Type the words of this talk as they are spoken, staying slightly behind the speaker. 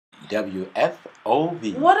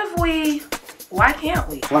WFOV. What if we... Why can't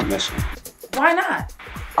we? Flint, Michigan. Why not?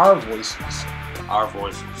 Our voices. Our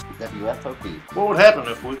voices. WFOV. What would happen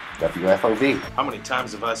if we... WFOV. How many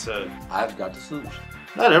times have I said, I've got the solution.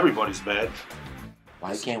 not everybody's bad.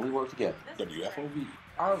 Why can't we work together? WFOV.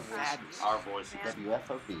 Our voices. Our voices.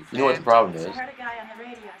 WFOV. You know what the problem is? I heard a guy on the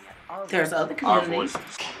radio There's other Our communities.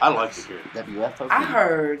 voices. I like to hear it. WFOV. I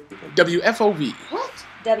heard... WFOV. What?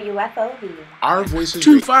 WFOV. Our voices.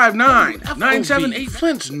 259-978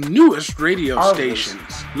 Flint's newest radio Our station.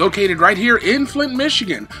 voices. Located right here in Flint,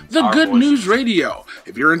 Michigan. The Our Good voices. News Radio.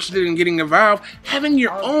 If you're interested in getting involved, having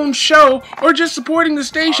your own show, or just supporting the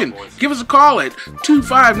station, Our voices. give us a call at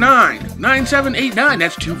 259-9789.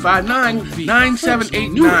 That's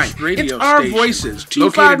 259-9789. It's Our Voices.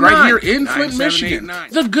 Located right here in Flint, Michigan.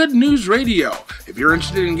 The Good News Radio. If you're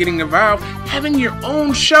interested in getting involved, having your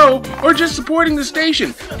own show, or just supporting the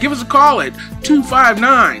station, give us a call at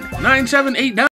 259-9789.